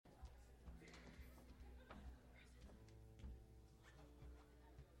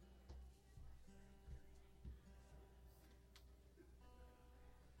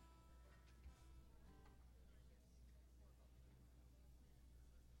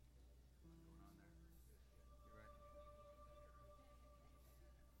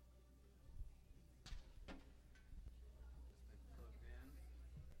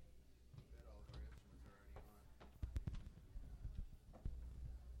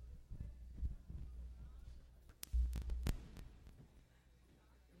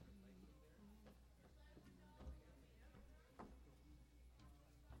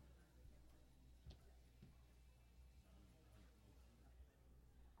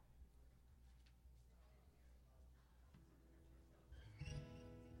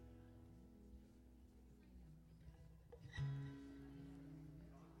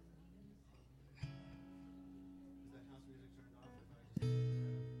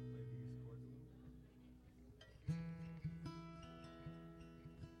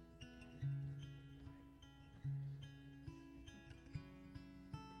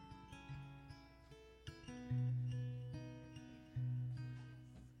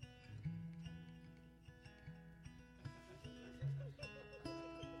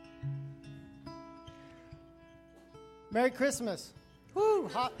Merry Christmas. Woo,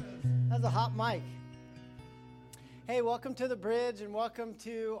 hot. That's a hot mic. Hey, welcome to the Bridge and welcome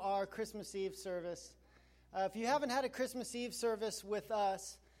to our Christmas Eve service. If you haven't had a Christmas Eve service with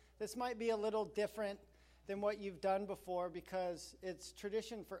us, this might be a little different than what you've done before because it's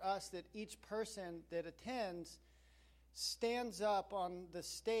tradition for us that each person that attends stands up on the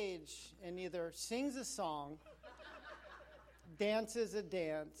stage and either sings a song, dances a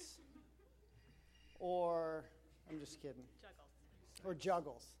dance, or, I'm just kidding. Or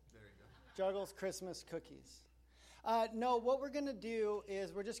juggles. There you go. Juggles Christmas cookies. No, what we're going to do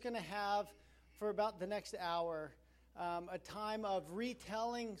is we're just going to have, for about the next hour, a time of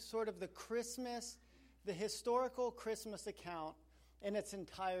retelling sort of the historical Christmas account in its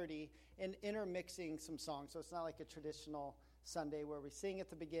entirety and intermixing some songs. So it's not like a traditional Sunday where we sing at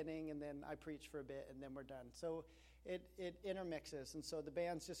the beginning and then I preach for a bit and then we're done. So it intermixes. And so the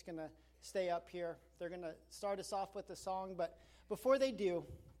band's just going to stay up here. They're going to start us off with a song. But before they do,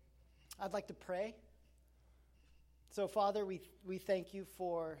 I'd like to pray. So, Father, we thank you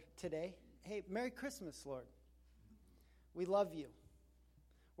for today. Hey, Merry Christmas, Lord. We love you.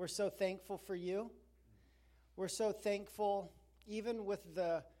 We're so thankful for you. We're so thankful, even with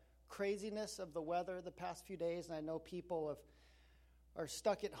the craziness of the weather the past few days, and I know people are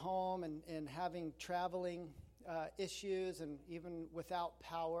stuck at home and having traveling issues and even without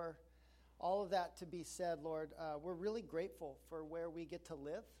power. All of that to be said, Lord, we're really grateful for where we get to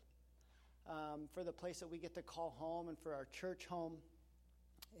live, for the place that we get to call home and for our church home.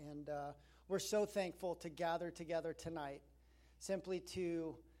 And we're so thankful to gather together tonight simply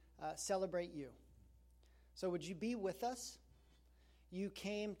to celebrate you. So would you be with us? You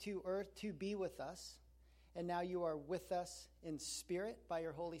came to earth to be with us, and now you are with us in spirit by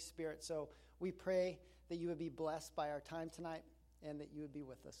your Holy Spirit. So we pray that you would be blessed by our time tonight and that you would be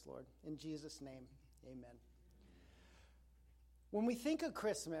with us, Lord. In Jesus' name, amen. When we think of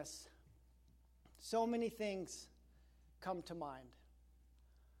Christmas, so many things come to mind.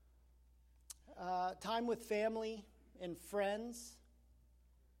 Time with family and friends,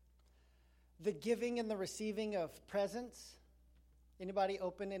 the giving and the receiving of presents. Anybody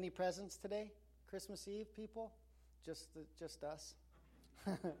open any presents today? Christmas Eve, people? Just us?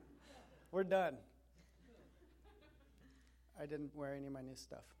 We're done. I didn't wear any of my new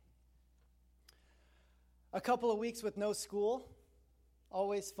stuff. A couple of weeks with no school,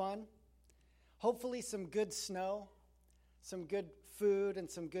 always fun. Hopefully some good snow, some good food, and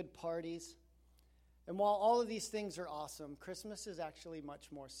some good parties. And while all of these things are awesome, Christmas is actually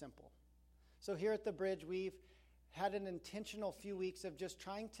much more simple. So here at the Bridge, we've had an intentional few weeks of just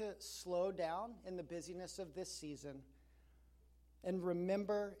trying to slow down in the busyness of this season and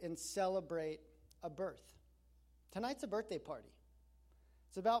remember and celebrate a birth. Tonight's a birthday party.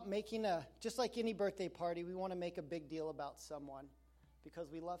 It's about making just like any birthday party, we want to make a big deal about someone because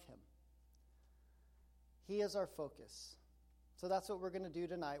we love him. He is our focus. So that's what we're going to do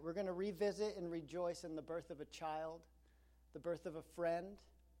tonight. We're going to revisit and rejoice in the birth of a child, the birth of a friend,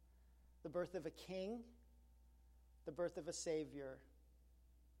 the birth of a king, the birth of a Savior.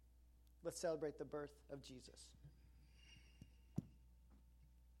 Let's celebrate the birth of Jesus.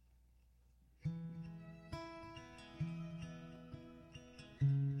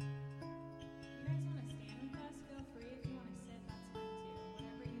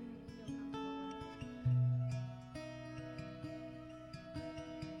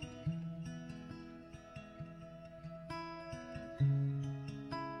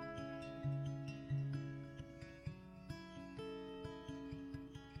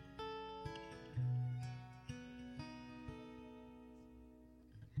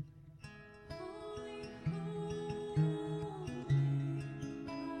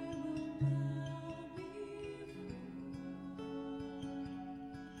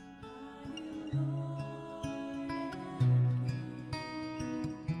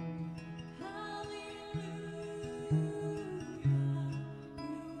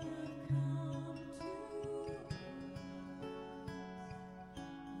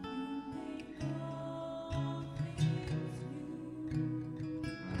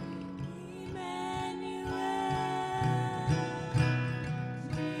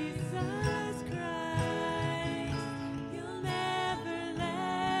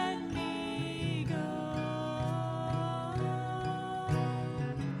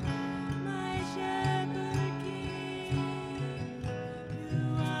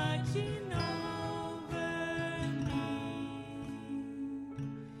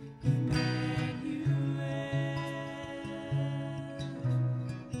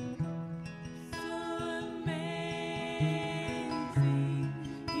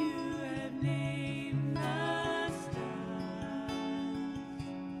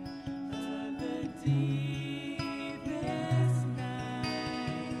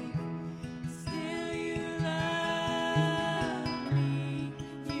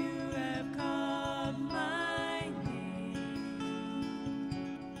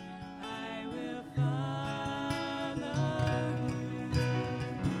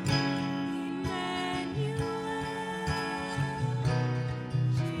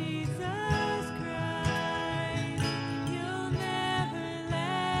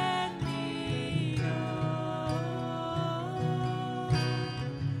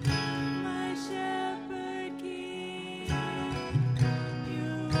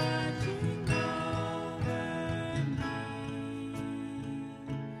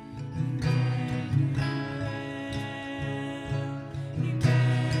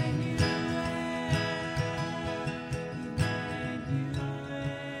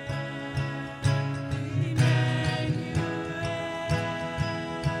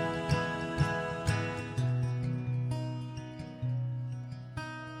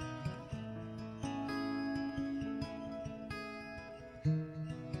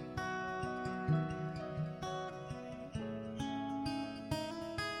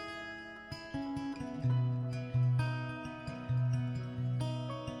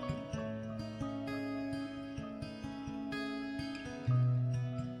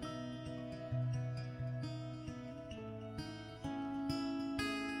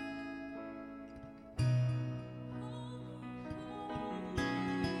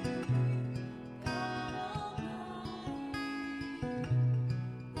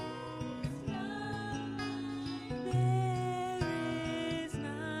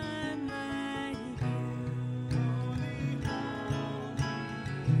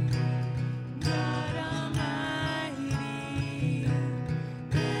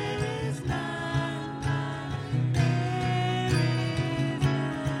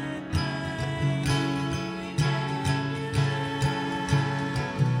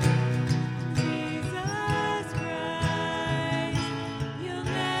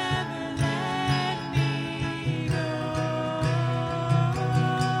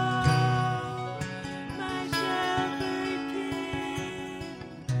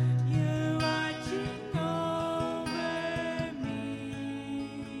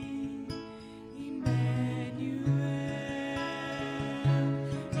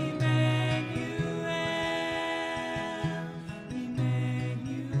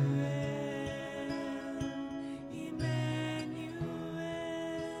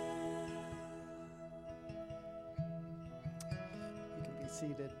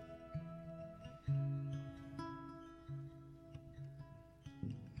 seated.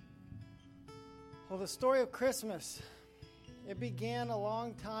 Well, the story of Christmas, it began a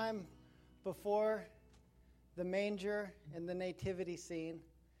long time before the manger and the nativity scene.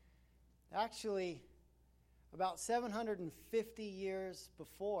 Actually, about 750 years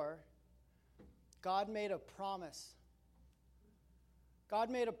before, God made a promise.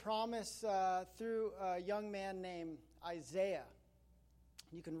 God made a promise through a young man named Isaiah.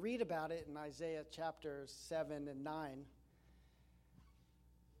 You can read about it in Isaiah chapters 7 and 9.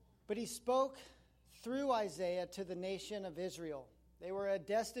 But he spoke through Isaiah to the nation of Israel. They were a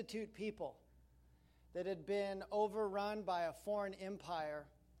destitute people that had been overrun by a foreign empire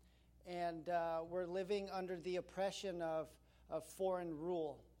and were living under the oppression of foreign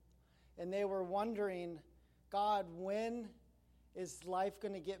rule. And they were wondering, God, when is life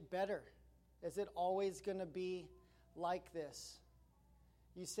going to get better? Is it always going to be like this?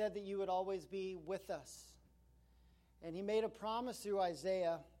 You said that you would always be with us. And he made a promise through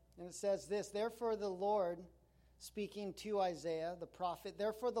Isaiah, and it says this, therefore the Lord, speaking to Isaiah, the prophet,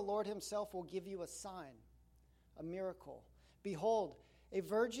 therefore the Lord himself will give you a sign, a miracle. Behold, a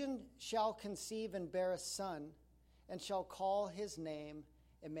virgin shall conceive and bear a son, and shall call his name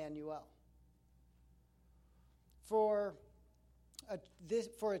Emmanuel. For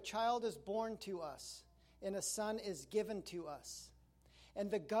a child is born to us, and a son is given to us, and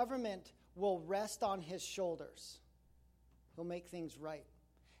the government will rest on his shoulders. He'll make things right.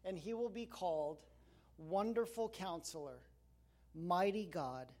 And he will be called Wonderful Counselor, Mighty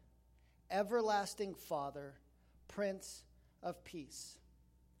God, Everlasting Father, Prince of Peace.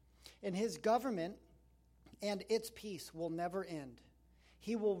 And his government and its peace will never end.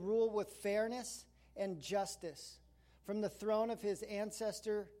 He will rule with fairness and justice from the throne of his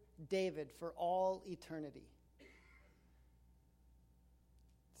ancestor David for all eternity.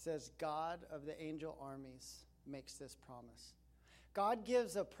 It says, God of the angel armies makes this promise. God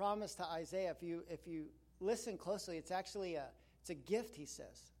gives a promise to Isaiah. If you listen closely, it's actually it's a gift, he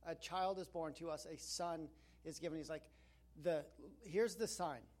says. A child is born to us, a son is given. He's like, here's the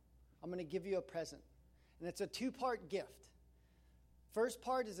sign. I'm going to give you a present. And it's a two-part gift. First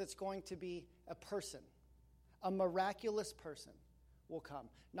part is it's going to be a person. A miraculous person will come.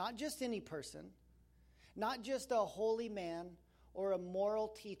 Not just any person. Not just a holy man or a moral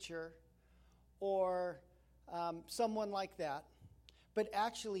teacher or someone like that. But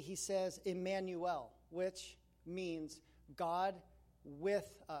actually, he says Emmanuel, which means God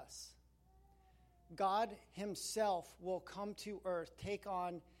with us. God himself will come to earth, take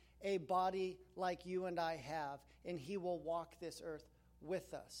on a body like you and I have, and he will walk this earth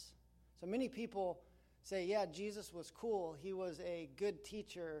with us. So many people say, yeah, Jesus was cool. He was a good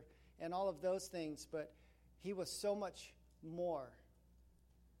teacher and all of those things, but he was so much more.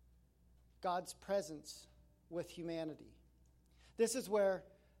 God's presence with humanity. This is where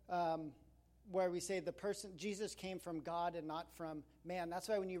we say Jesus came from God and not from man. That's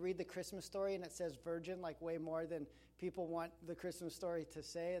why when you read the Christmas story and it says virgin, like way more than people want the Christmas story to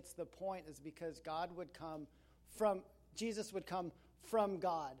say, it's the point is because Jesus would come from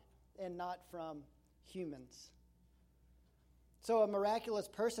God and not from humans. So a miraculous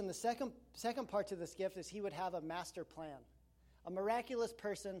person, the second part to this gift is he would have a master plan. A miraculous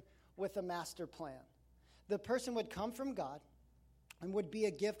person with a master plan. The person would come from God and would be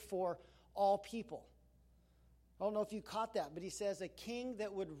a gift for all people. I don't know if you caught that, but he says a king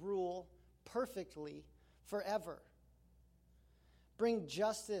that would rule perfectly forever. Bring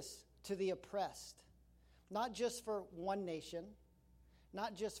justice to the oppressed, not just for one nation,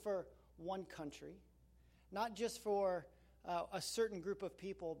 not just for one country, not just for a certain group of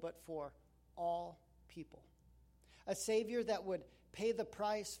people, but for all people. A Savior that would pay the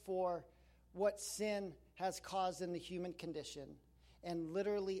price for what sin has caused in the human condition and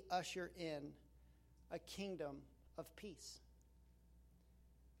literally usher in a kingdom of peace.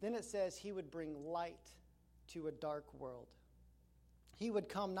 Then it says he would bring light to a dark world. He would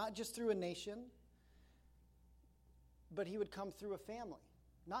come not just through a nation, but he would come through a family.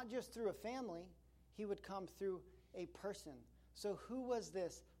 Not just through a family, he would come through a person. So who was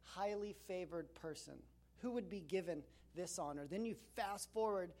this highly favored person? Who would be given this honor? Then you fast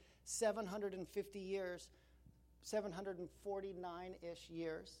forward 750 years, 749-ish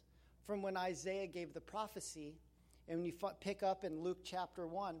years from when Isaiah gave the prophecy. And when you pick up in Luke chapter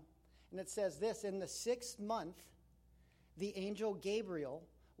 1, and it says this, in the 6th month, the angel Gabriel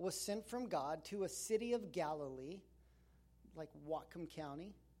was sent from God to a city of Galilee, like Whatcom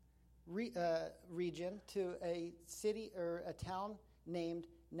County, region, to a city or a town named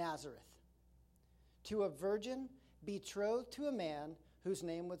Nazareth, to a virgin betrothed to a man whose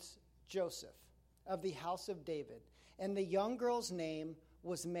name was Joseph, of the house of David, and the young girl's name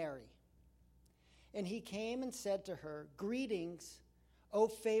was Mary. And he came and said to her, "Greetings, O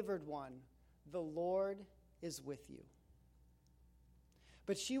favored one, the Lord is with you."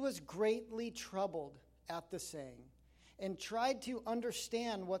 But she was greatly troubled at the saying, and tried to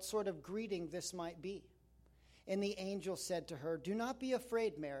understand what sort of greeting this might be. And the angel said to her, "Do not be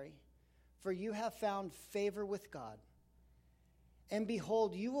afraid, Mary, for you have found favor with God. And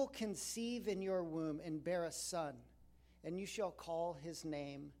behold, you will conceive in your womb and bear a son, and you shall call his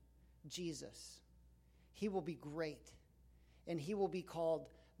name Jesus. He will be great, and he will be called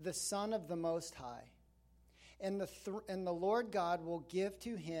the Son of the Most High. And the Lord God will give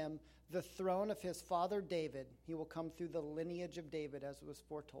to him the throne of his father David. He will come through the lineage of David, as was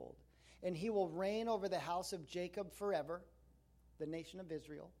foretold. And he will reign over the house of Jacob forever," the nation of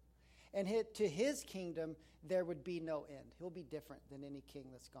Israel. "And to his kingdom there would be no end." He'll be different than any king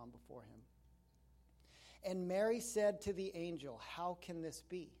that's gone before him. And Mary said to the angel, "How can this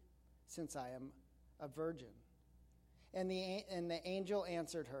be, since I am a virgin?" And the angel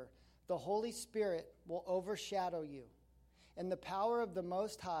answered her, "The Holy Spirit will overshadow you, and the power of the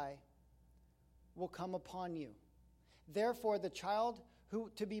Most High will come upon you. Therefore, the child who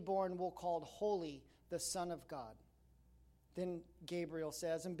to be born will be called Holy, the Son of God." Then Gabriel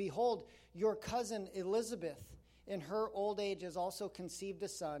says, "And behold, your cousin Elizabeth, in her old age, has also conceived a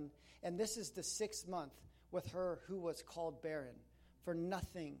son, and this is the 6th month with her who was called barren, for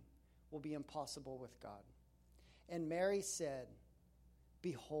nothing will be impossible with God." And Mary said,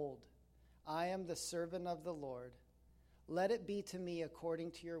 "Behold, I am the servant of the Lord. Let it be to me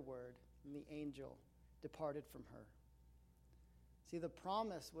according to your word." And the angel departed from her. See, the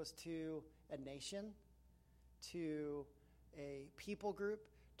promise was to a nation, to a people group,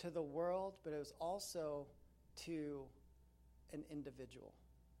 to the world, but it was also to an individual.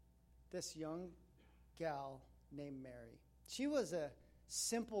 This young gal named Mary. She was a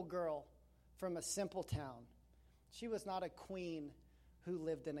simple girl from a simple town. She was not a queen who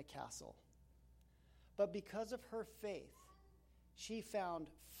lived in a castle. But because of her faith, she found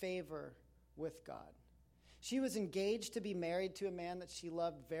favor with God. She was engaged to be married to a man that she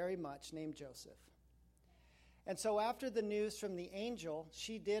loved very much, named Joseph. And so after the news from the angel,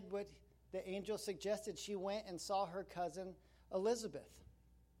 she did what the angel suggested. She went and saw her cousin Elizabeth.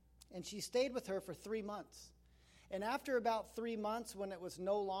 And she stayed with her for 3 months. And after about 3 months, when it was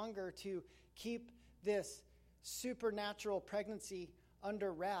no longer to keep this supernatural pregnancy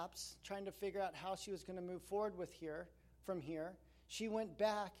under wraps, trying to figure out how she was going to move forward from here, she went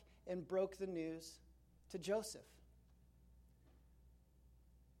back and broke the news to Joseph.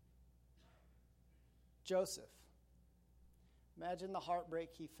 Joseph. Imagine the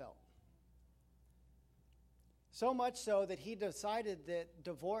heartbreak he felt. So much so that he decided that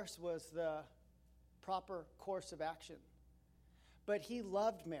divorce was the proper course of action. But he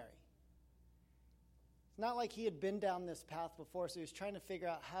loved Mary. It's not like he had been down this path before, so he was trying to figure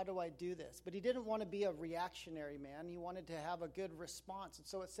out, how do I do this? But he didn't want to be a reactionary man. He wanted to have a good response. And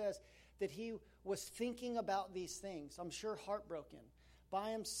so it says that he was thinking about these things, I'm sure heartbroken,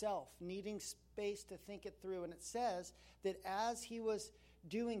 by himself, needing space to think it through. And it says that as he was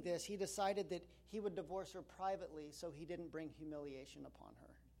doing this, he decided that he would divorce her privately so he didn't bring humiliation upon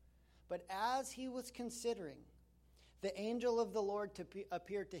her. But as he was considering, the angel of the Lord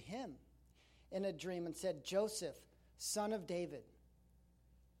appeared to him in a dream and said, "Joseph, son of David."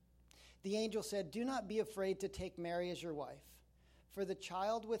 The angel said, "Do not be afraid to take Mary as your wife, for the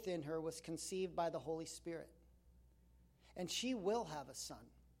child within her was conceived by the Holy Spirit. And she will have a son.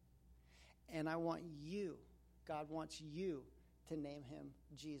 And I want you, God wants you to name him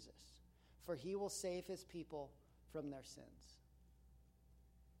Jesus, for he will save his people from their sins."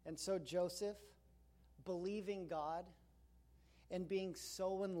 And so Joseph, believing God and being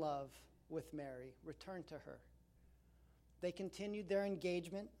so in love with Mary, returned to her. They continued their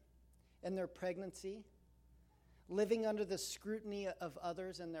engagement and their pregnancy, living under the scrutiny of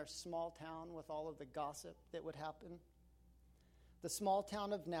others in their small town with all of the gossip that would happen. The small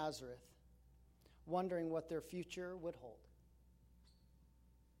town of Nazareth, wondering what their future would hold.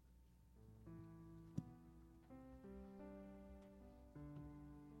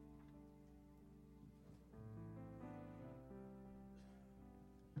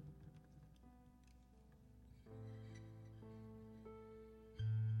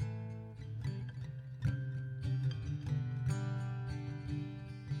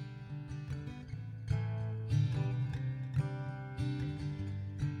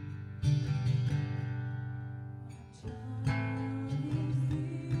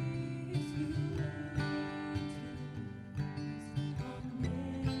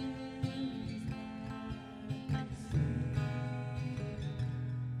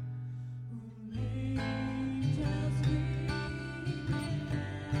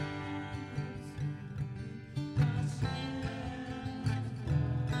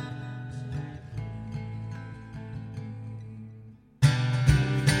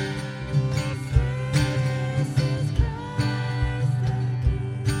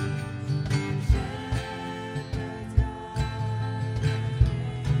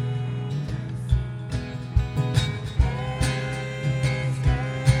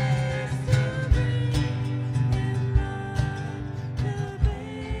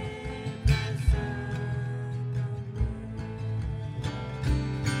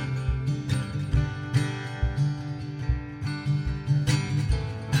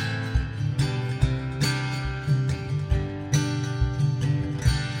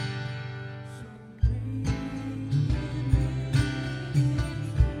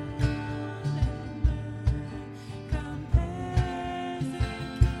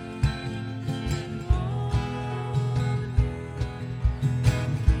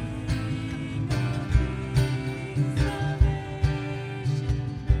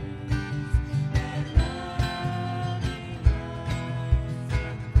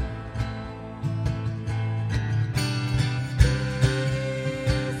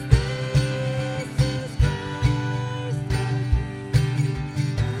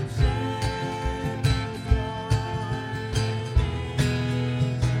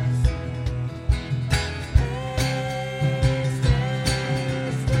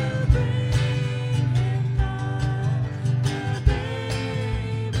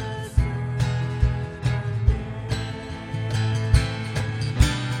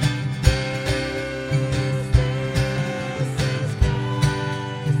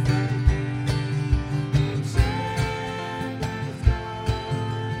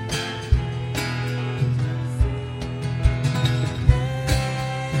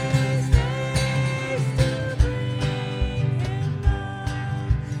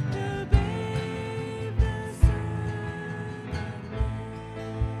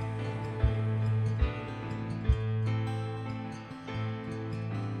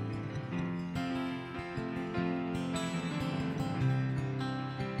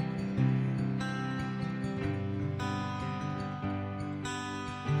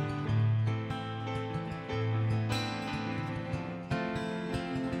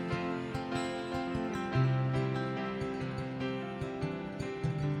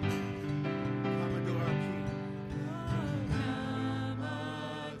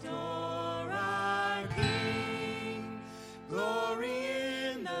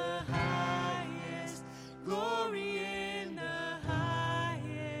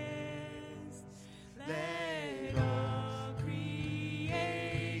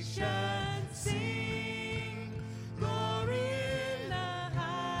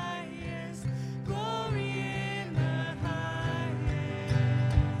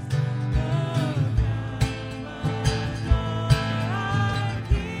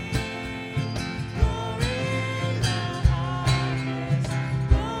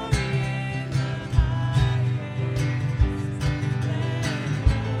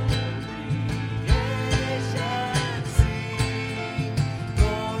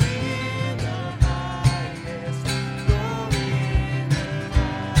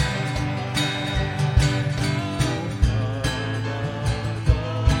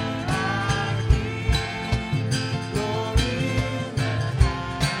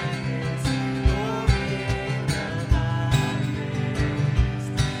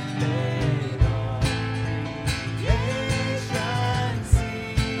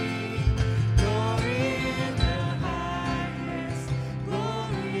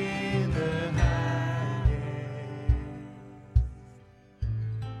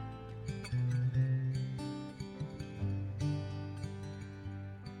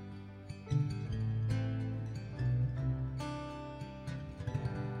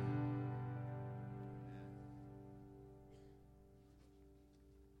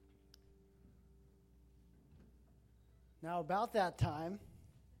 Now, about that time,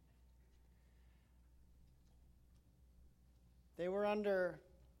 they were under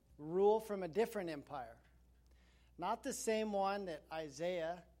rule from a different empire. Not the same one that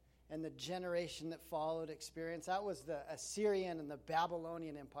Isaiah and the generation that followed experienced. That was the Assyrian and the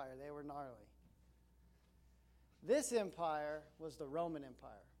Babylonian Empire. They were gnarly. This empire was the Roman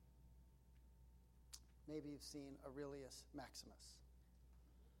Empire. Maybe you've seen Aurelius Maximus.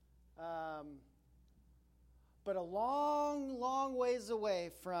 But a long, long ways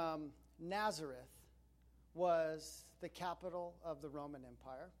away from Nazareth was the capital of the Roman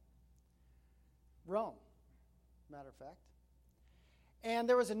Empire, Rome, matter of fact. And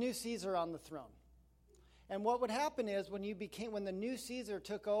there was a new Caesar on the throne. And what would happen is when the new Caesar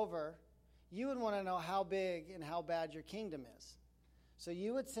took over, you would want to know how big and how bad your kingdom is. So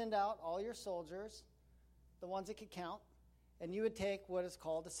you would send out all your soldiers, the ones that could count, and you would take what is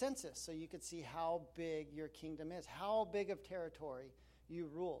called a census so you could see how big your kingdom is, how big of territory you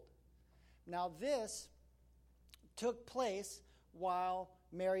ruled. Now this took place while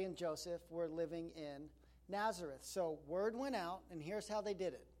Mary and Joseph were living in Nazareth. So word went out, and here's how they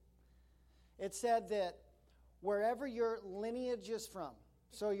did it. It said that wherever your lineage is from,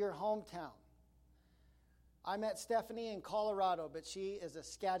 so your hometown. I met Stephanie in Colorado, but she is a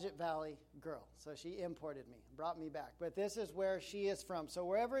Skagit Valley girl. So she imported me, brought me back. But this is where she is from. So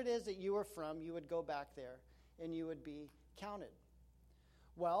wherever it is that you are from, you would go back there and you would be counted.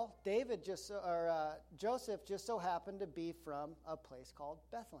 Well, Joseph just so happened to be from a place called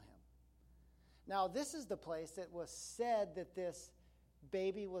Bethlehem. Now, this is the place that was said that this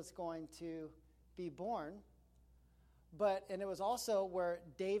baby was going to be born. And it was also where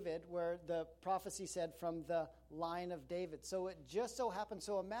the prophecy said from the line of David. So it just so happened.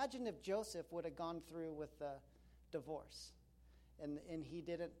 So imagine if Joseph would have gone through with the divorce and he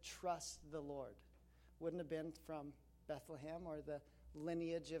didn't trust the Lord. Wouldn't have been from Bethlehem or the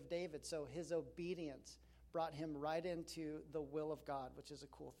lineage of David. So his obedience brought him right into the will of God, which is a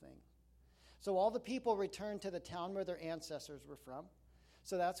cool thing. So all the people returned to the town where their ancestors were from.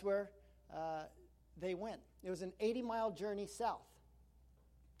 So that's where they went. It was an 80-mile journey south.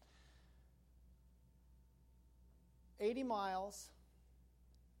 80 miles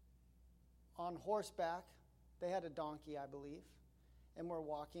on horseback. They had a donkey, I believe, and were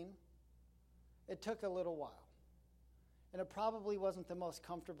walking. It took a little while. And it probably wasn't the most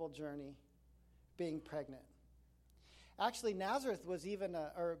comfortable journey being pregnant. Actually,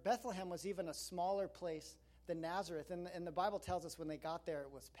 Bethlehem was even a smaller place than Nazareth. And the Bible tells us when they got there,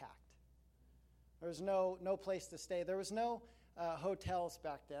 it was packed. There was no place to stay. There was no hotels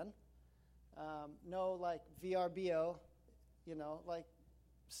back then. No like VRBO, like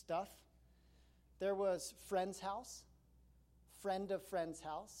stuff. There was friend of friend's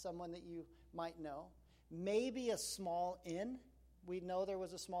house, someone that you might know. Maybe a small inn. We know there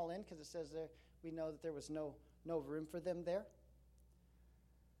was a small inn because it says there. We know that there was no room for them there.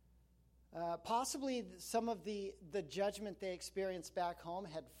 Possibly some of the judgment they experienced back home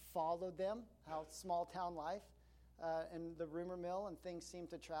had followed them, how small town life and the rumor mill and things seemed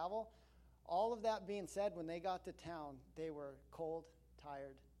to travel. All of that being said, when they got to town, they were cold,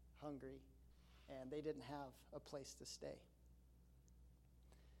 tired, hungry, and they didn't have a place to stay.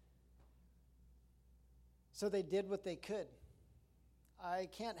 So they did what they could. I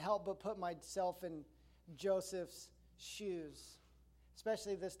can't help but put myself in Joseph's shoes,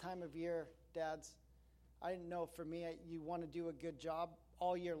 especially this time of year, dads. I know for me, you want to do a good job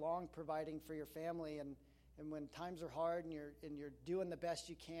all year long providing for your family, and when times are hard and you're doing the best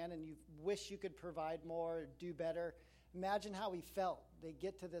you can and you wish you could provide more or do better, imagine how he felt. They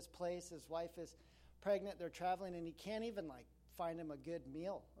get to this place, his wife is pregnant, they're traveling, and he can't even find him a good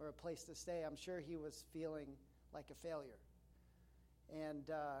meal or a place to stay. I'm sure he was feeling like a failure. And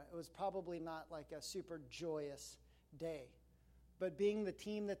it was probably not like a super joyous day. But being the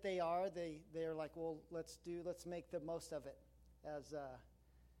team that they are, they're like, well, let's make the most of it, as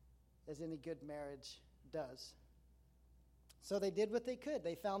any good marriage does. So they did what they could.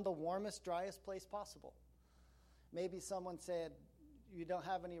 They found the warmest, driest place possible. Maybe someone said, you don't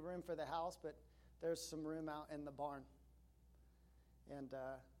have any room for the house, but there's some room out in the barn. And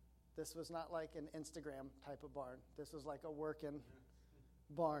this was not like an Instagram type of barn. This was like a working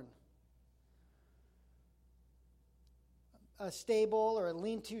barn. A stable or a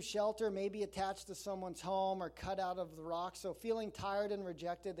lean-to shelter maybe attached to someone's home or cut out of the rock. So feeling tired and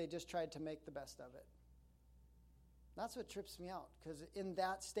rejected, they just tried to make the best of it. That's what trips me out, because in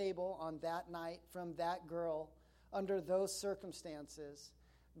that stable on that night from that girl, under those circumstances,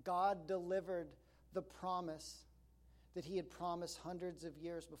 God delivered the promise that he had promised hundreds of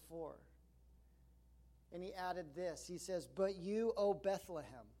years before. And he added this. He says, "But you, O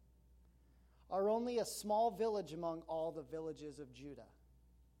Bethlehem, are only a small village among all the villages of Judah.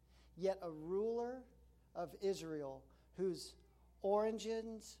 Yet a ruler of Israel whose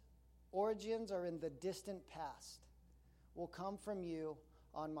origins are in the distant past will come from you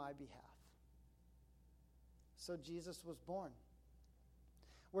on my behalf." So Jesus was born.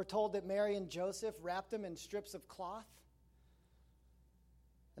 We're told that Mary and Joseph wrapped him in strips of cloth,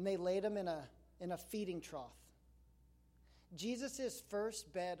 and they laid him in a feeding trough. Jesus'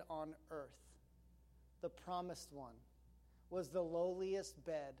 first bed on earth, the promised one, was the lowliest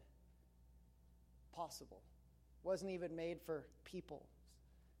bed possible. Wasn't even made for people.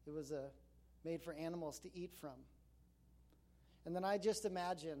 It was made for animals to eat from. And then I just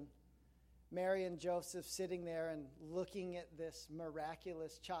imagine Mary and Joseph sitting there and looking at this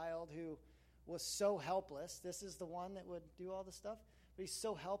miraculous child who was so helpless. This is the one that would do all the stuff, but he's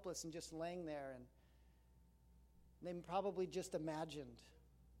so helpless and just laying there. And they probably just imagined,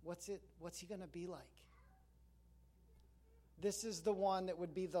 what's he going to be like? This is the one that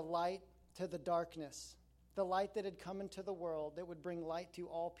would be the light to the darkness. The light that had come into the world that would bring light to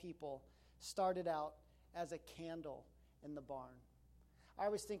all people started out as a candle in the barn. I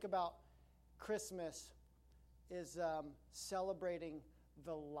always think about Christmas is celebrating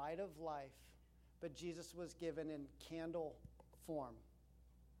the light of life, but Jesus was given in candle form.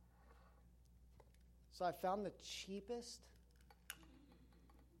 So I found the cheapest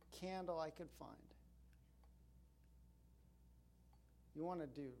candle I could find. You want to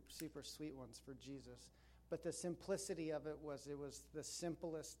do super sweet ones for Jesus, but the simplicity of it was the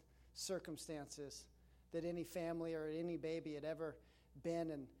simplest circumstances that any family or any baby had ever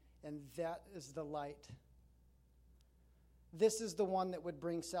been, and that is the light. This is the one that would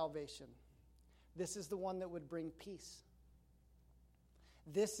bring salvation. This is the one that would bring peace.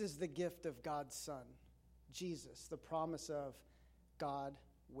 This is the gift of God's Son, Jesus, the promise of God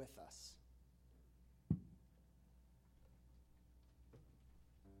with us.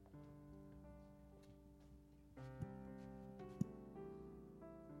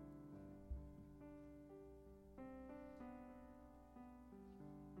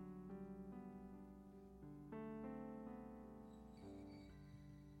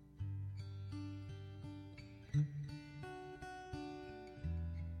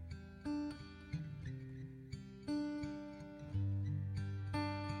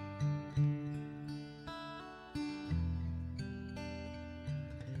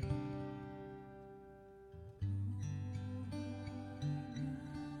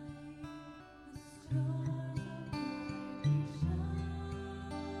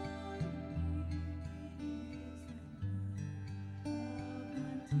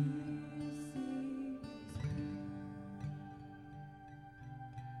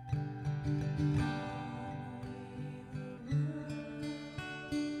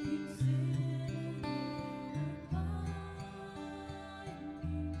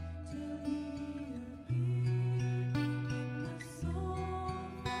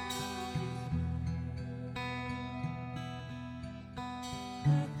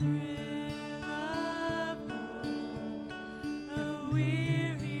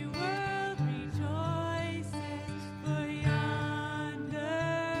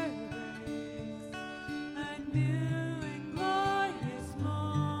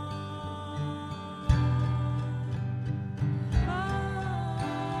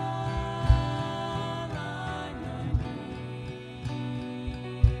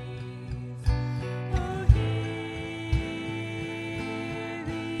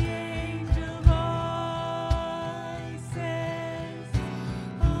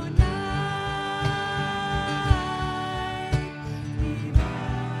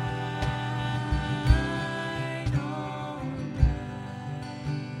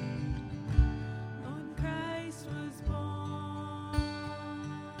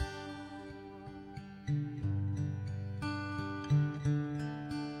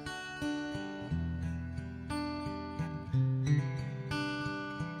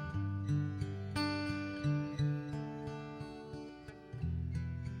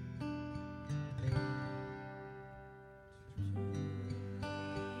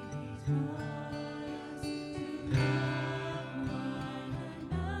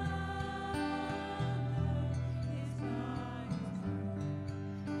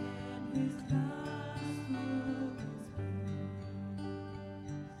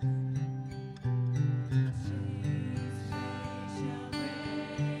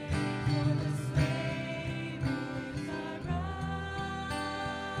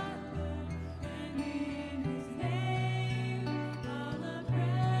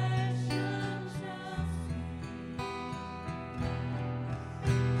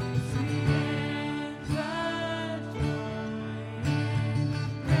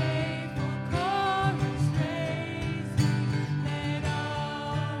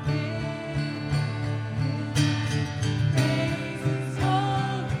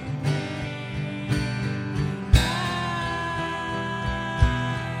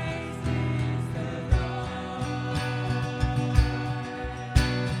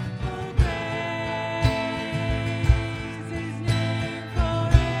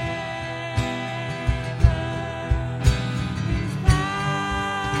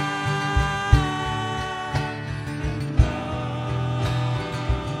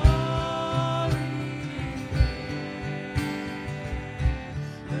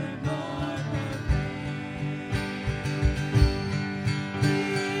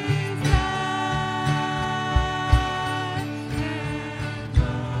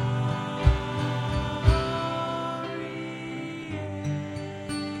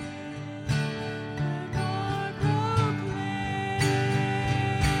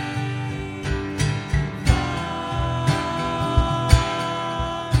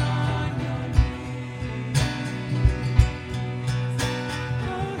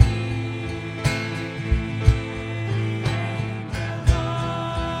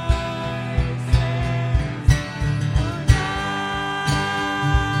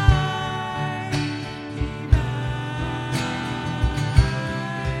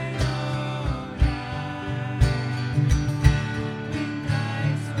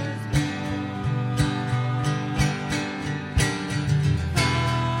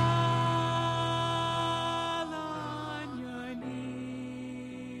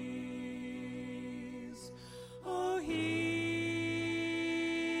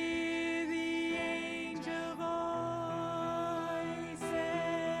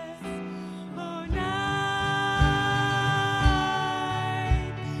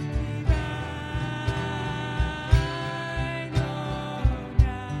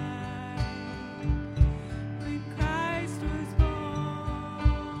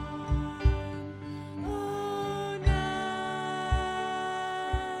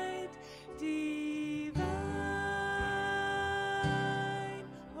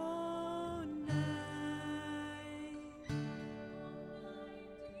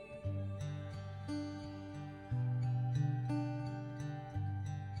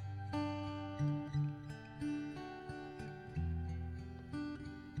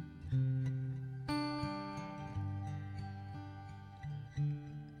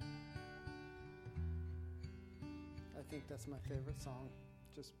 think that's my favorite song,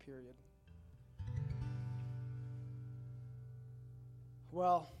 just period.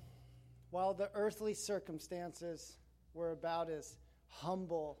 Well, while the earthly circumstances were about as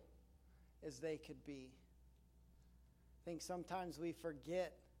humble as they could be, I think sometimes we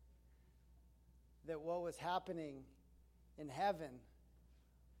forget that what was happening in heaven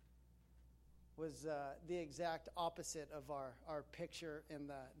was the exact opposite of our picture in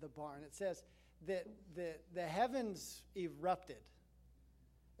the barn. It says that the heavens erupted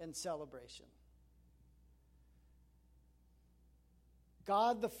in celebration.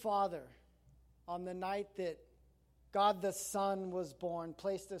 God the Father, on the night that God the Son was born,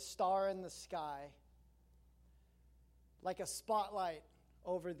 placed a star in the sky like a spotlight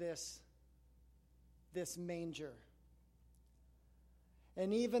over this manger.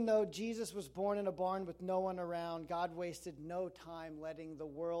 And even though Jesus was born in a barn with no one around, God wasted no time letting the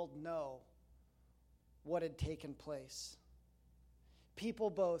world know what had taken place. People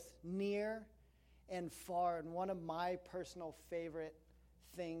both near and far. And one of my personal favorite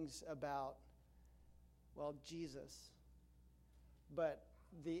things about, well, Jesus, but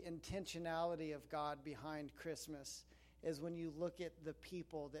the intentionality of God behind Christmas is when you look at the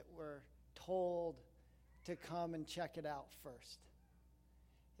people that were told to come and check it out first.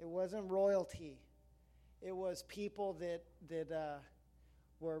 It wasn't royalty. It was people that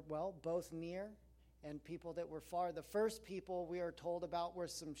were, well, both near and people that were far. The first people we are told about were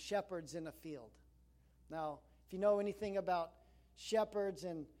some shepherds in a field. Now, if you know anything about shepherds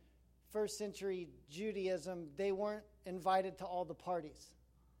in first century Judaism, they weren't invited to all the parties.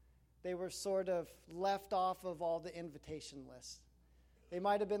 They were sort of left off of all the invitation lists. They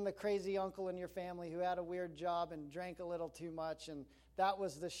might have been the crazy uncle in your family who had a weird job and drank a little too much, and that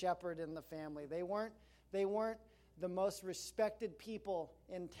was the shepherd in the family. They weren't the most respected people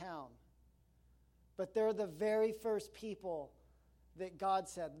in town. But they're the very first people that God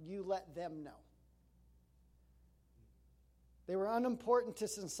said, you let them know. They were unimportant to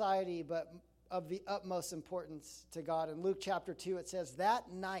society, but of the utmost importance to God. In Luke chapter 2, it says,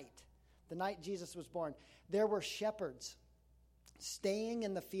 that night, the night Jesus was born, there were shepherds staying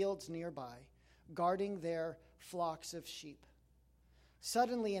in the fields nearby, guarding their flocks of sheep.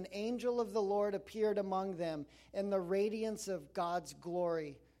 Suddenly, an angel of the Lord appeared among them, and the radiance of God's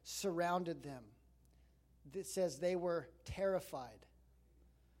glory surrounded them. It says they were terrified.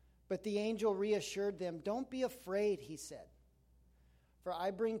 But the angel reassured them. Don't be afraid, he said, for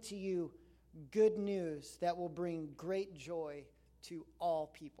I bring to you good news that will bring great joy to all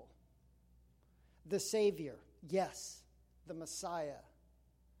people. The Savior, yes, the Messiah,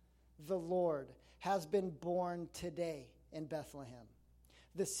 the Lord, has been born today in Bethlehem,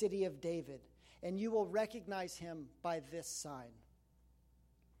 the city of David, and you will recognize him by this sign.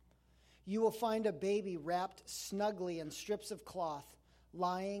 You will find a baby wrapped snugly in strips of cloth,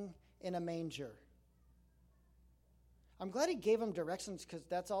 lying in a manger. I'm glad he gave them directions because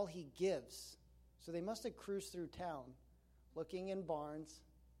that's all he gives. So they must have cruised through town, looking in barns.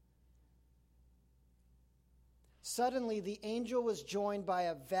 Suddenly, the angel was joined by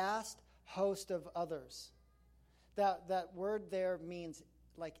a vast host of others. That word there means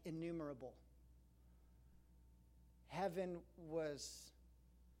like innumerable. Heaven was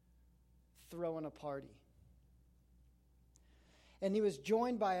throwing a party. And he was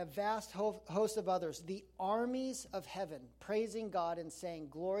joined by a vast host of others, the armies of heaven, praising God and saying,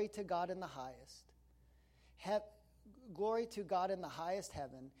 glory to God in the highest. Glory to God in the highest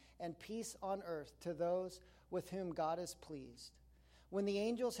heaven, and peace on earth to those with whom God is pleased. When the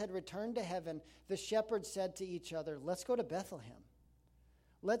angels had returned to heaven, the shepherds said to each other, let's go to Bethlehem.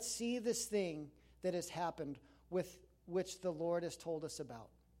 Let's see this thing that has happened, with which the Lord has told us about.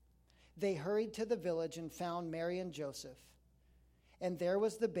 They hurried to the village and found Mary and Joseph. And there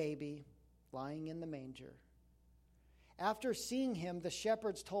was the baby lying in the manger. After seeing him, the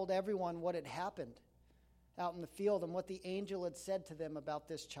shepherds told everyone what had happened out in the field and what the angel had said to them about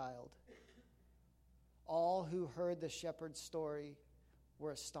this child. All who heard the shepherd's story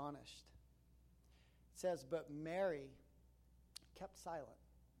were astonished. It says, but Mary kept silent.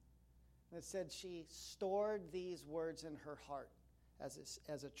 And it said she stored these words in her heart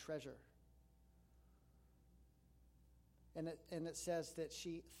as a treasure. And it says that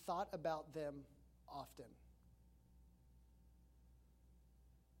she thought about them often.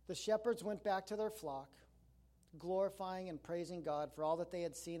 The shepherds went back to their flock, glorifying and praising God for all that they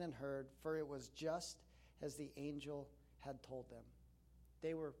had seen and heard, for it was just as the angel had told them.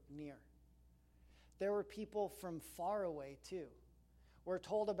 They were near. There were people from far away, too. We're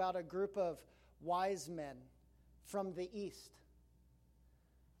told about a group of wise men from the east,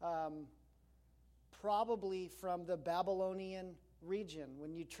 probably from the Babylonian region.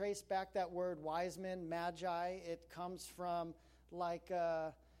 When you trace back that word wise men, magi, it comes from like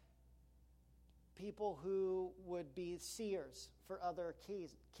people who would be seers for other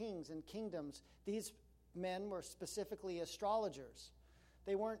kings and kingdoms. These men were specifically astrologers.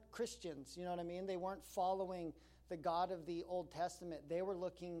 They weren't Christians, you know what I mean? They weren't following the God of the Old Testament. They were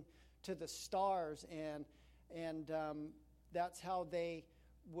looking to the stars, and that's how they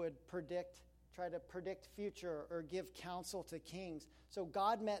would try to predict future or give counsel to kings. So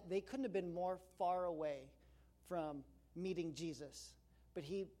they couldn't have been more far away from meeting Jesus, but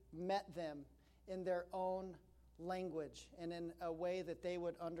he met them in their own language and in a way that they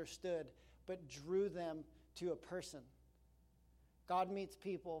would understood, but drew them to a person. God meets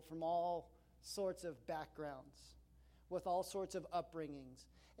people from all sorts of backgrounds, with all sorts of upbringings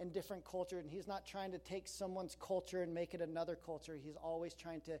and different cultures. And he's not trying to take someone's culture and make it another culture. He's always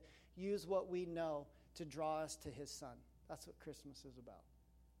trying to use what we know to draw us to his son. That's what Christmas is about.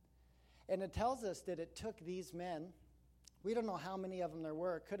 And it tells us that it took these men, we don't know how many of them there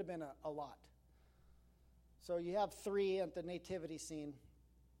were. It could have been a lot. So you have 3 at the nativity scene.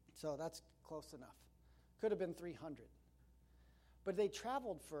 So that's close enough. Could have been 300. But they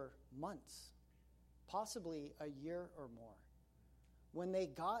traveled for months, possibly a year or more. When they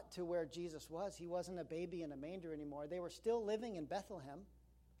got to where Jesus was, he wasn't a baby in a manger anymore. They were still living in Bethlehem.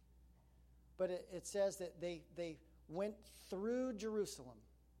 But it says that they went through Jerusalem.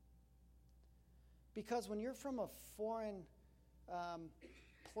 Because when you're from a foreign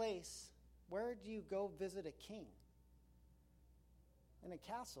place, where do you go visit a king? In a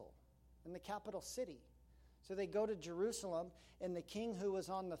castle, in the capital city. So they go to Jerusalem, and the king who was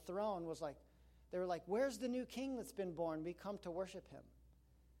on the throne they were like, where's the new king that's been born? We come to worship him.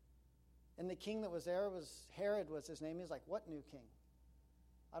 And the king that was there Herod was his name. He's like, what new king?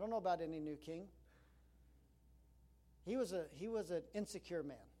 I don't know about any new king. He was an insecure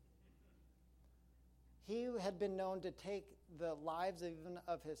man. He had been known to take the lives even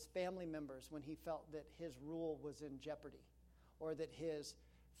of his family members when he felt that his rule was in jeopardy, or that his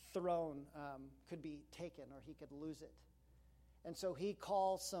throne could be taken, or he could lose it. And so he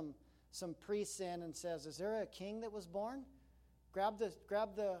calls some priests in and says, is there a king that was born? Grab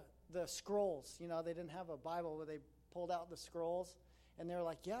the scrolls. You know, they didn't have a Bible, but they pulled out the scrolls. And they were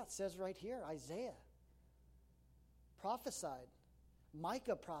like, yeah, it says right here, Isaiah prophesied.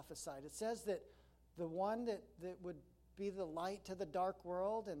 Micah prophesied. It says that the one that would be the light to the dark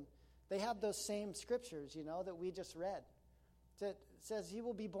world, and they have those same scriptures, you know, that we just read. It says he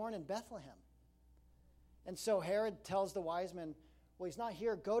will be born in Bethlehem. And so Herod tells the wise men, well, he's not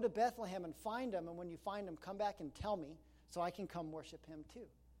here. Go to Bethlehem and find him, and when you find him, come back and tell me so I can come worship him too.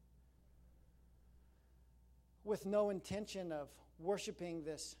 With no intention of worshiping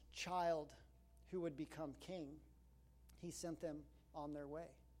this child who would become king, he sent them on their way.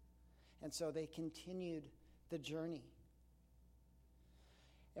 And so they continued the journey.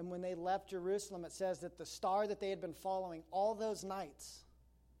 And when they left Jerusalem, it says that the star that they had been following all those nights,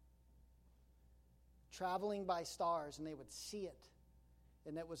 traveling by stars, and they would see it.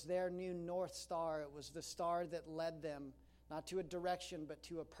 And it was their new North Star. It was the star that led them, not to a direction, but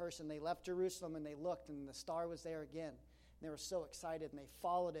to a person. They left Jerusalem and they looked, and the star was there again. And they were so excited, and they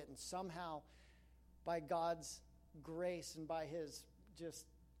followed it. And somehow, by God's grace and by his just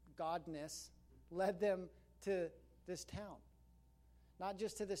godness, led them to this town. Not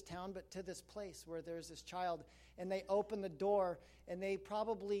just to this town, but to this place where there's this child. And they opened the door, and they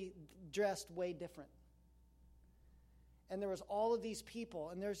probably dressed way different. And there was all of these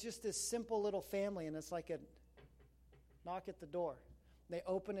people, and there's just this simple little family, and it's like a knock at the door. They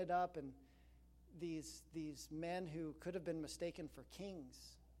open it up, and these men who could have been mistaken for kings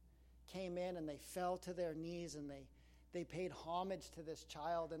came in, and they fell to their knees, and they paid homage to this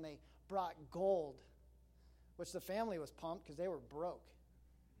child, and they brought gold, which the family was pumped because they were broke.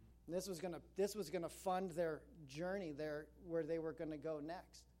 And this was going to fund their journey there where they were going to go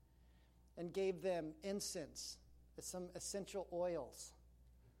next, and gave them incense, some essential oils,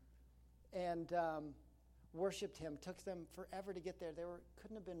 and worshipped him. Took them forever to get there.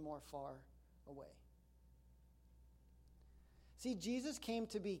 Couldn't have been more far away. See, Jesus came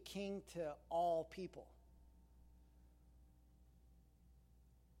to be king to all people.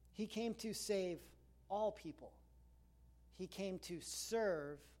 He came to save all people. He came to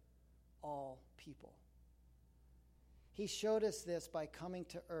serve all people. He showed us this by coming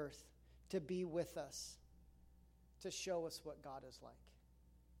to earth to be with us, to show us what God is like.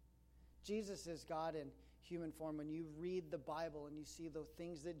 Jesus is God in human form. When you read the Bible and you see the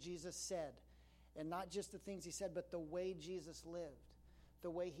things that Jesus said, and not just the things he said, but the way Jesus lived,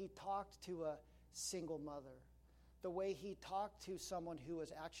 the way he talked to a single mother, the way he talked to someone who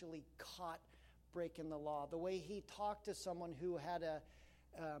was actually caught breaking the law, the way he talked to someone who had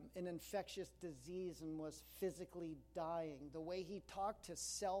an infectious disease and was physically dying, the way he talked to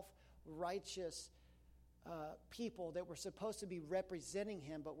self-righteous people that were supposed to be representing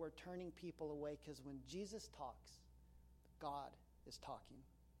him but were turning people away, because when Jesus talks, God is talking.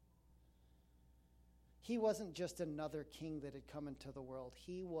 He wasn't just another king that had come into the world.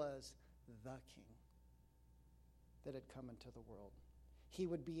 He was the king that had come into the world. He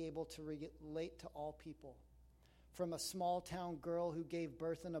would be able to relate to all people, from a small town girl who gave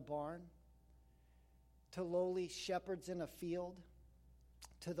birth in a barn, to lowly shepherds in a field,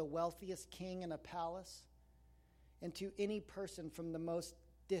 to the wealthiest king in a palace, and to any person from the most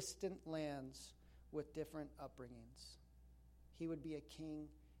distant lands with different upbringings. He would be a king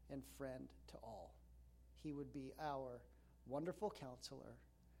and friend to all. He would be our wonderful counselor,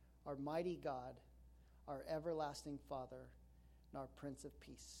 our mighty God, our everlasting Father, and our Prince of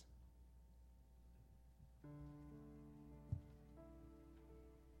Peace.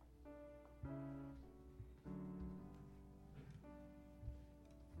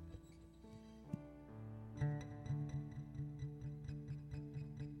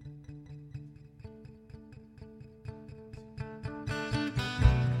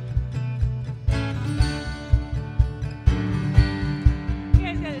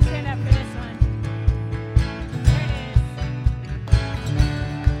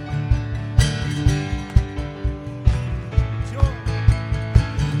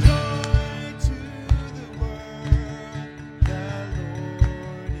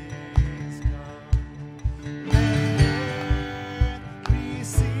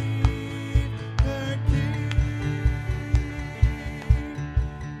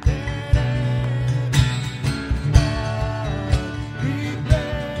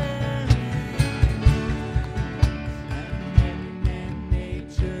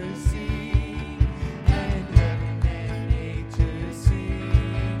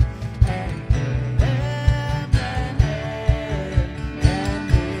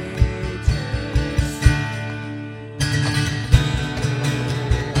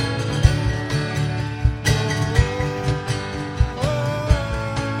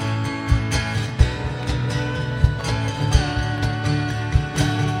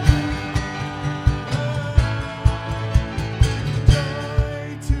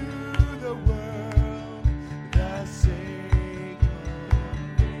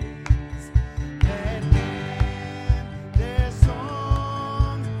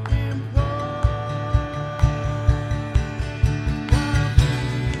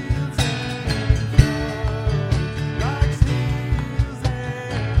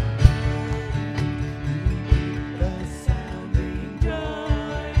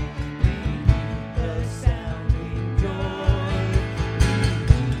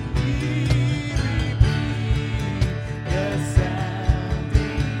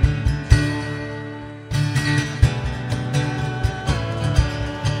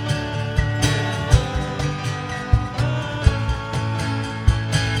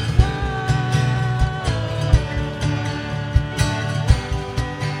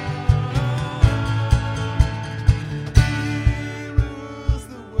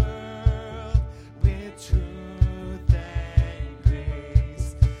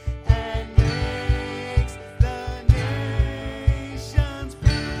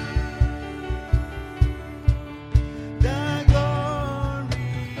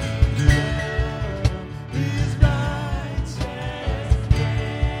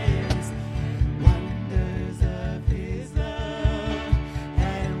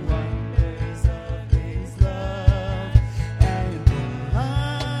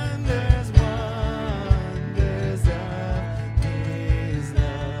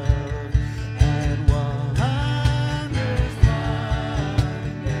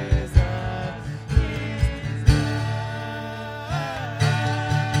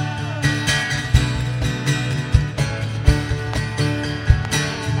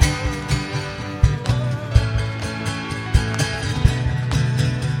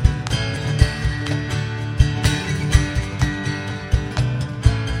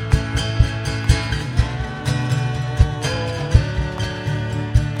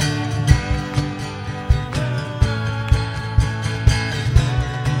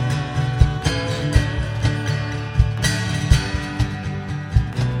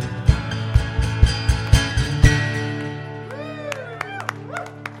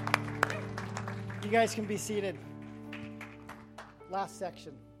 You guys can be seated. Last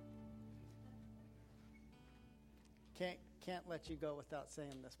section. Can't let you go without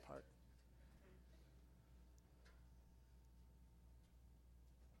saying this part.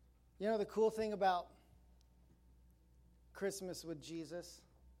 You know, the cool thing about Christmas with Jesus,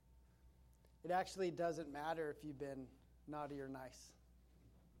 it actually doesn't matter if you've been naughty or nice.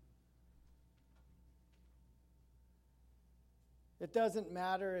 It doesn't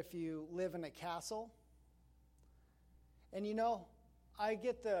matter if you live in a castle. And you know, I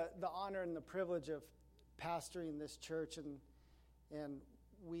get the honor and the privilege of pastoring this church, and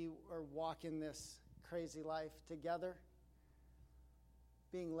we are walking this crazy life together,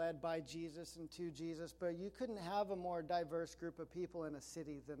 being led by Jesus and to Jesus. But you couldn't have a more diverse group of people in a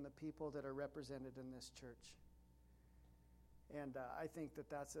city than the people that are represented in this church. And I think that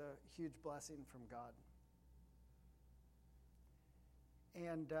that's a huge blessing from God.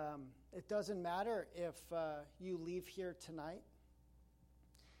 And it doesn't matter if you leave here tonight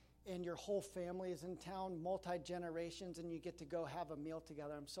and your whole family is in town, multi-generations, and you get to go have a meal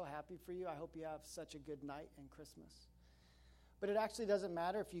together. I'm so happy for you. I hope you have such a good night and Christmas. But it actually doesn't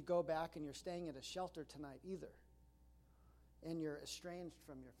matter if you go back and you're staying at a shelter tonight either, and you're estranged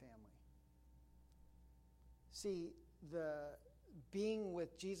from your family. See, the being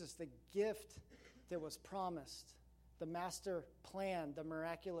with Jesus, the gift that was promised, the master plan, the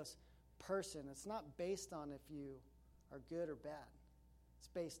miraculous person, it's not based on if you are good or bad. It's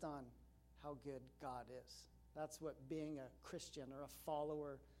based on how good God is. That's what being a Christian or a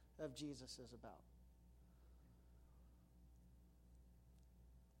follower of Jesus is about.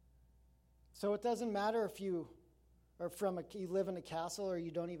 So it doesn't matter if you live in a castle or you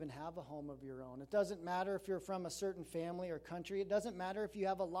don't even have a home of your own. It doesn't matter if you're from a certain family or country. It doesn't matter if you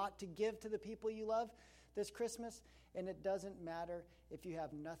have a lot to give to the people you love this Christmas. And it doesn't matter if you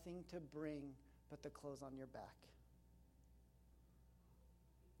have nothing to bring but the clothes on your back.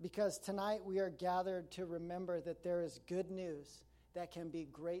 Because tonight we are gathered to remember that there is good news that can be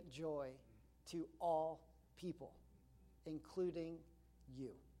great joy to all people, including you.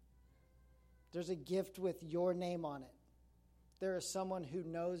 There's a gift with your name on it. There is someone who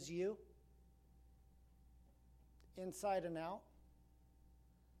knows you inside and out,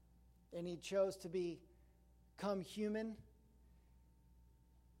 and he chose to become human,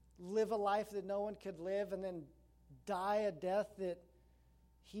 live a life that no one could live, and then die a death that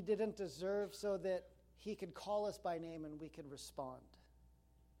he didn't deserve so that he could call us by name and we could respond.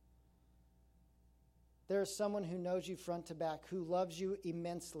 There is someone who knows you front to back, who loves you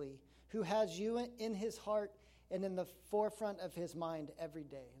immensely, who has you in his heart and in the forefront of his mind every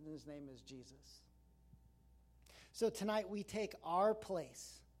day, and his name is Jesus. So tonight we take our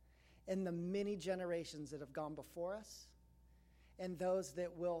place in the many generations that have gone before us and those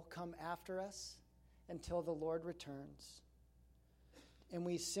that will come after us until the Lord returns. And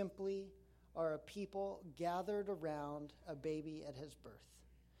we simply are a people gathered around a baby at his birth.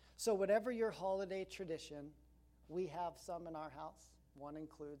 So whatever your holiday tradition, we have some in our house. One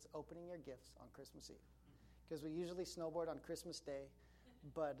includes opening your gifts on Christmas Eve, because we usually snowboard on Christmas Day,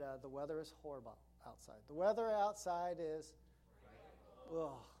 but the weather is horrible outside. The weather outside is,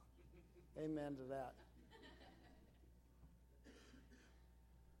 ugh, amen to that.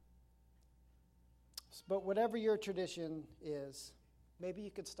 But whatever your tradition is, maybe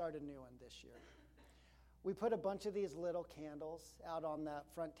you could start a new one this year. We put a bunch of these little candles out on that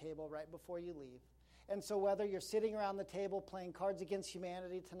front table right before you leave. And so whether you're sitting around the table playing Cards Against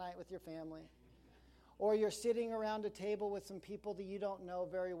Humanity tonight with your family, or you're sitting around a table with some people that you don't know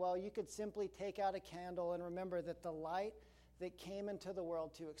very well, you could simply take out a candle and remember that the light that came into the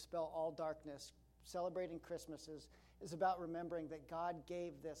world to expel all darkness, celebrating Christmas, is about remembering that God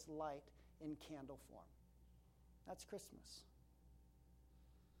gave this light in candle form. That's Christmas.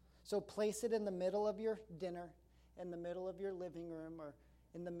 So place it in the middle of your dinner, in the middle of your living room, or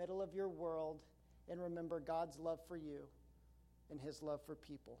in the middle of your world, and remember God's love for you and his love for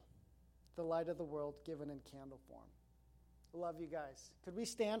people. The light of the world given in candle form. I love you guys. Could we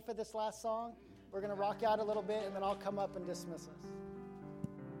stand for this last song? We're going to rock out a little bit, and then I'll come up and dismiss us.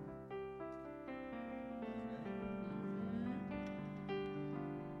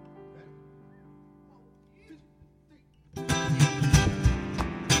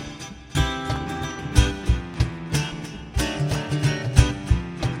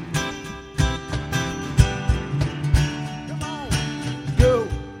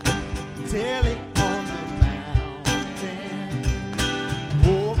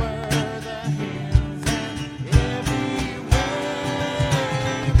 Over the hills and everywhere.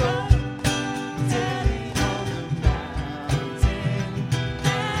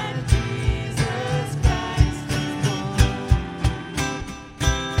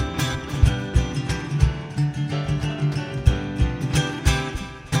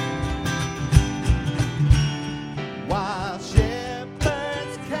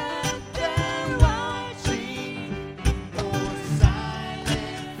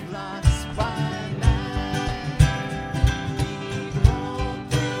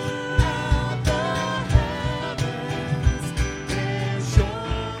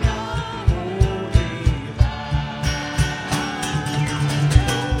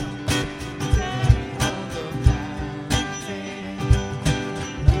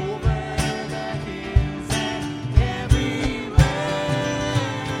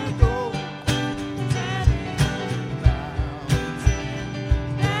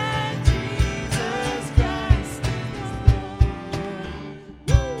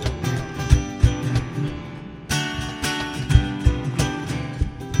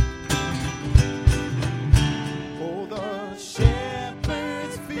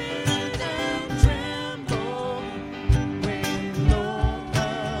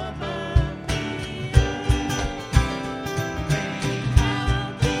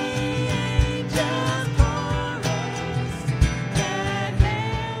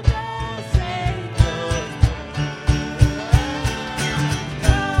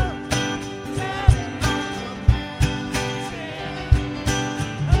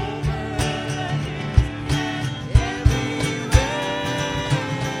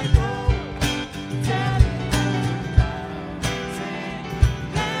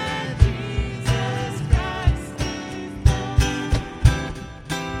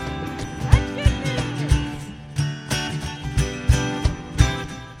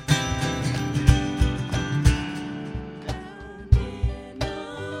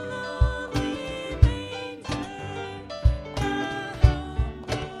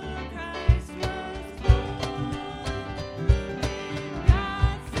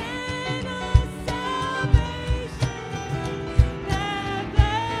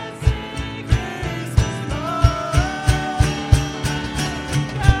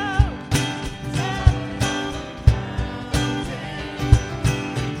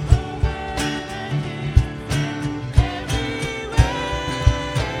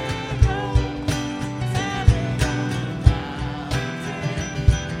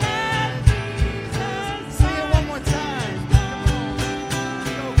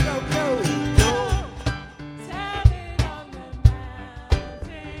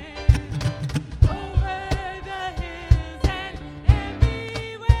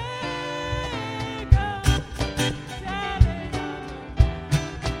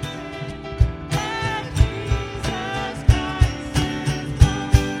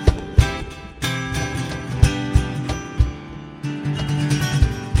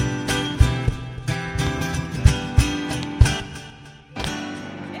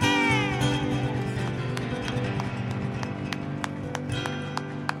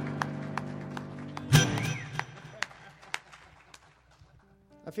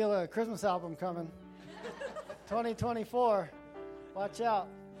 I feel a Christmas album coming. 2024. Watch out.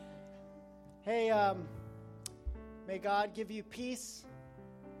 Hey, may God give you peace.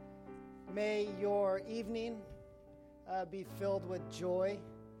 May your evening be filled with joy.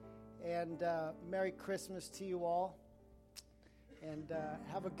 And Merry Christmas to you all. And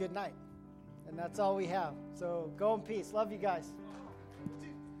have a good night. And that's all we have. So go in peace. Love you guys.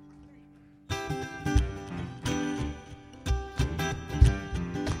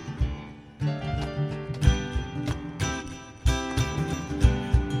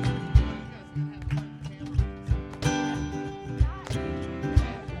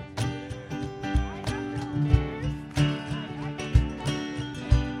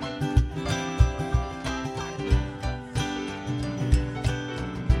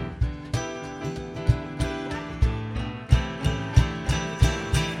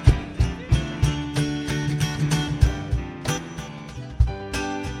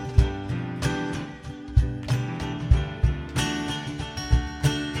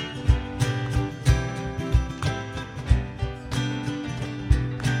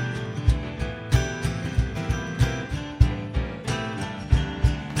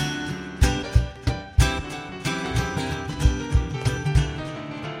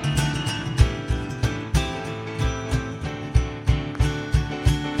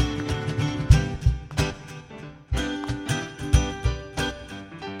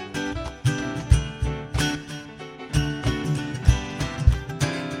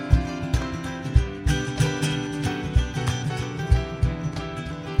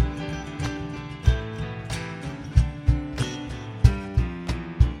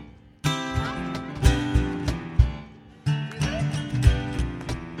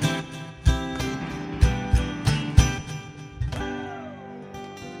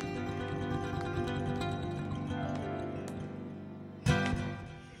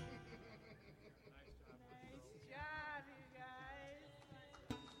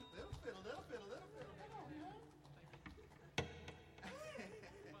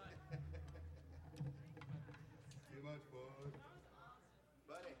 Too much fun.